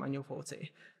no different when you're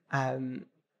 40.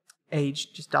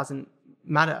 Age just doesn't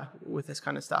matter with this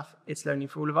kind of stuff. It's lonely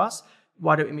for all of us.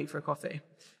 Why don't we meet for a coffee?"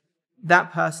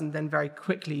 That person then very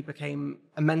quickly became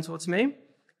a mentor to me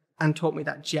and taught me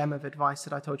that gem of advice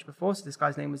that I told you before. So this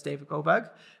guy's name was David Goldberg.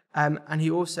 And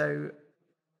he also,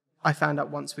 I found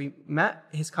out once we met,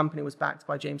 his company was backed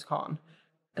by James Caan.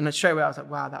 And then straight away I was like,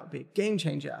 wow, that would be a game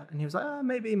changer. And he was like,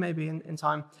 maybe in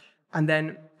time. And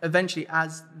then eventually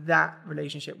as that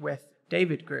relationship with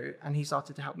David grew and he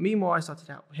started to help me more, I started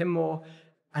to help him more.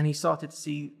 And he started to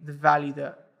see the value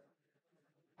that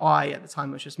I, at the time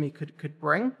it was just me, could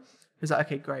bring. He was like,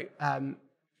 okay, great.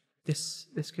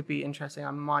 This could be interesting.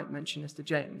 I might mention this to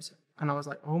James. And I was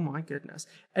like, oh my goodness.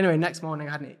 Anyway, next morning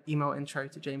I had an email intro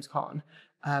to James Caan.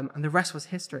 And the rest was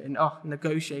history. And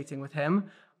negotiating with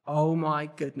him, oh my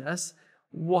goodness,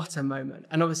 what a moment.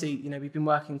 And obviously, we've been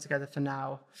working together for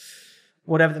now,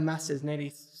 whatever the mass is, nearly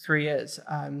 3 years,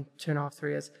 2.5,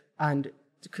 3 years. And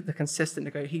the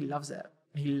consistent he loves it.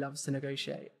 He loves to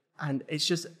negotiate. And it's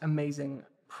just amazing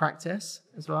practice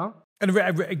as well. And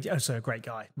also a great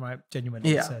guy, right?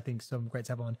 Genuinely. Yeah. So I think some great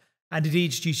to have on. And did he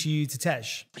introduce you to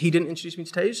Tej? He didn't introduce me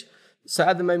to Tej. So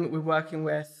at the moment we're working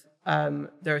with,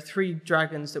 there are 3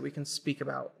 dragons that we can speak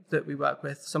about that we work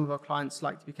with. Some of our clients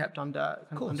like to be kept under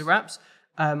wraps.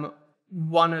 Tej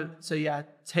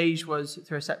was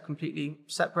through a completely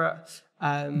separate.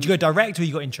 Did you go direct or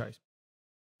you got intros?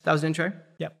 That was an intro.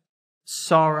 Yep.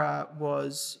 Sarah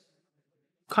was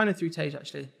kind of through Tej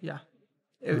actually. Yeah.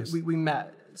 Nice. We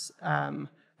met. I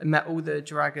met all the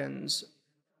dragons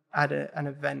at an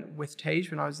event with Tej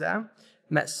when I was there.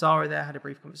 Met Sarah there, had a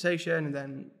brief conversation, and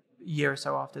then a year or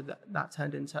so after that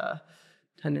turned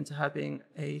into her being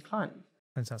a client.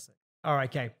 Fantastic. All right,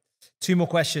 okay. 2 more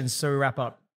questions so we wrap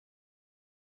up.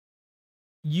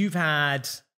 You've had,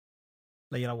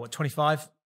 25,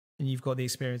 and you've got the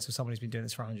experience of someone who's been doing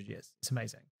this for 100 years. It's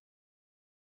amazing.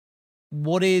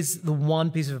 What is the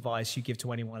one piece of advice you give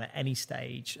to anyone at any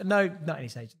stage? No, not any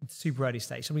stage, super early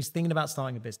stage. Somebody's thinking about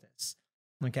starting a business,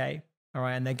 okay? All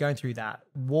right, and they're going through that.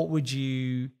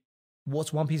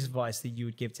 What's one piece of advice that you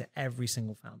would give to every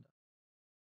single founder?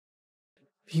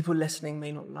 People listening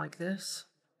may not like this.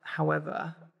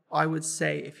 However, I would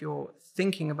say if you're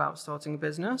thinking about starting a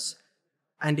business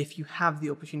and if you have the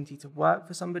opportunity to work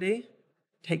for somebody,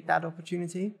 take that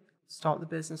opportunity, start the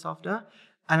business after.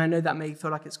 And I know that may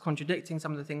feel like it's contradicting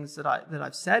some of the things that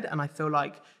I've said. And I feel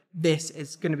like this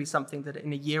is going to be something that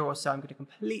in a year or so, I'm going to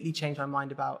completely change my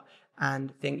mind about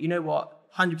and think, you know what,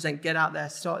 100% get out there,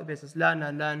 start the business,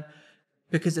 learn,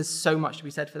 because there's so much to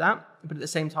be said for that. But at the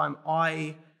same time,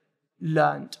 I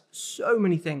learned so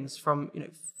many things from,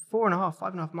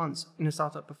 5.5 months in a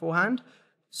startup beforehand.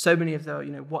 So many of the,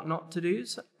 what not to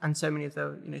do's and so many of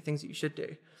the, things that you should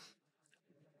do.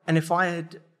 And if I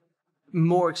had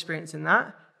more experience in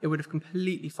that, it would have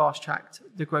completely fast-tracked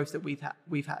the growth that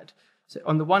we've had. So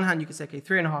on the one hand, you could say, okay,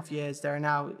 3.5 years, there are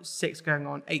now 6 going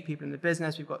on, 8 people in the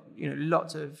business. We've got,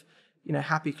 lots of,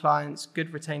 happy clients,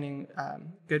 good retaining,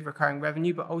 good recurring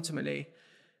revenue. But ultimately,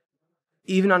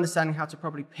 even understanding how to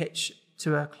properly pitch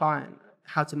to a client,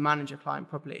 how to manage a client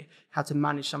properly, how to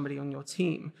manage somebody on your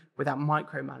team without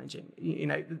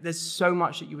micromanaging. There's so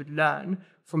much that you would learn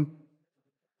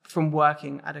from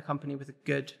working at a company with a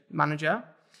good manager.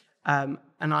 And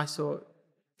I thought,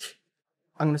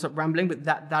 I'm going to stop rambling, but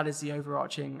that is the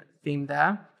overarching theme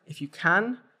there. If you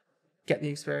can, get the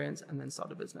experience and then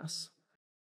start a business.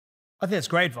 I think that's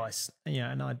great advice.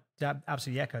 And I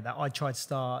absolutely echo that. I tried to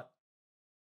start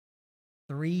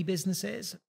 3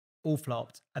 businesses, all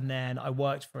flopped. And then I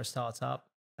worked for a startup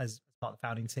as part of the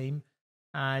founding team.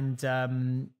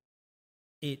 And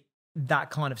it that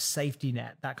kind of safety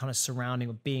net, that kind of surrounding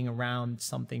of being around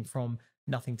something from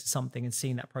nothing to something and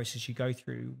seeing that process you go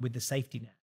through with the safety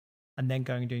net and then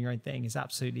going and doing your own thing is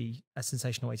absolutely a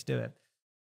sensational way to do it.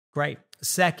 Great.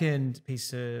 Second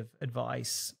piece of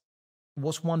advice.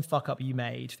 What's one fuck up you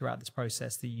made throughout this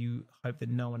process that you hope that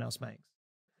no one else makes?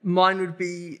 Mine would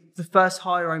be the first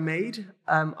hire I made.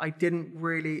 I didn't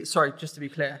really, sorry, just to be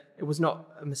clear, it was not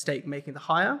a mistake making the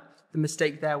hire. The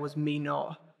mistake there was me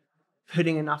not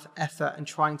putting enough effort and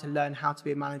trying to learn how to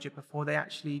be a manager before they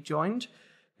actually joined,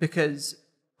 because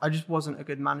I just wasn't a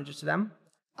good manager to them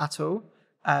at all.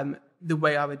 The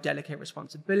way I would delegate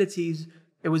responsibilities,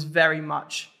 it was very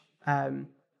much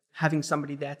having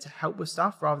somebody there to help with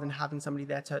stuff rather than having somebody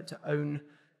there to own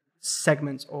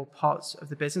segments or parts of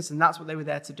the business. And that's what they were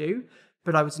there to do.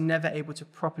 But I was never able to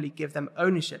properly give them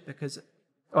ownership because,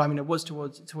 well, I mean, it was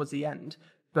towards the end,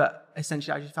 but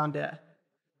essentially I just found it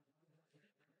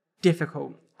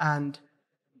difficult. And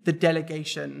the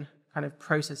delegation kind of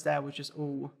process there was just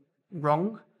all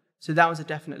wrong. So that was a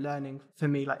definite learning for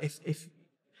me. Like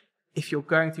if you're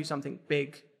going through something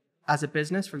big as a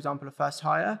business, for example, a first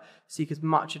hire, seek as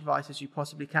much advice as you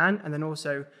possibly can. And then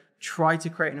also try to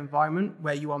create an environment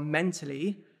where you are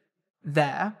mentally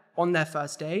there on their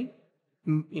first day,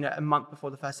 a month before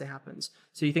the first day happens.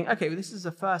 So you think, okay, well, this is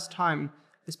the first time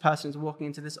this person is walking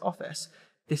into this office.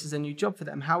 This is a new job for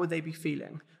them. How would they be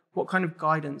feeling? What kind of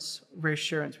guidance,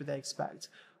 reassurance would they expect?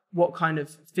 What kind of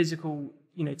physical,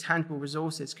 tangible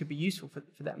resources could be useful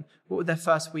for them? What would their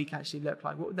first week actually look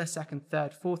like? What would their second,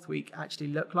 third, fourth week actually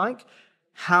look like?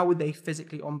 How would they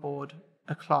physically onboard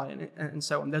a client and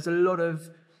so on? There's a lot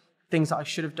of things that I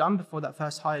should have done before that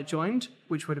first hire joined,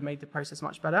 which would have made the process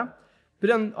much better.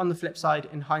 But on the flip side,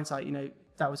 in hindsight,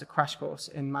 that was a crash course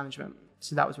in management.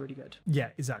 So that was really good. Yeah,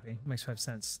 exactly. Makes perfect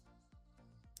sense.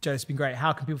 Joe, it's been great.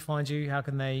 How can people find you? How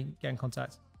can they get in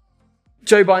contact?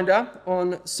 Joe Binder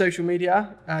on social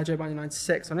media, Joe Binder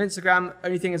 96 on Instagram.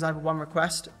 Only thing is I have one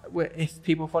request. If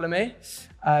people follow me,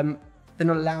 they're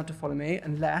not allowed to follow me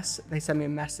unless they send me a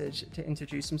message to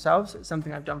introduce themselves. It's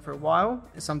something I've done for a while.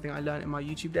 It's something I learned in my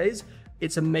YouTube days.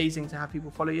 It's amazing to have people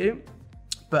follow you.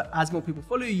 But as more people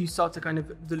follow you, you start to kind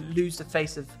of lose the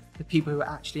face of the people who are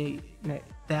actually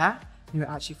there, who are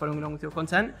actually following along with your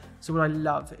content. So what I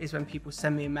love is when people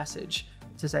send me a message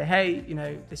to say, hey,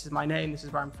 this is my name, this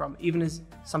is where I'm from. Even as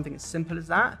something as simple as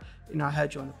that, I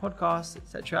heard you on the podcast,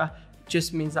 etc.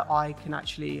 Just means that I can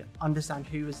actually understand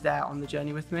who was there on the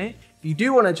journey with me. If you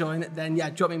do want to join, then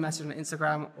drop me a message on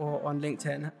Instagram or on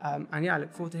LinkedIn. And I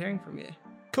look forward to hearing from you.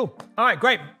 Cool. All right,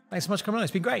 great. Thanks so much for coming on.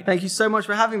 It's been great. Thank you so much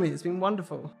for having me. It's been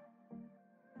wonderful.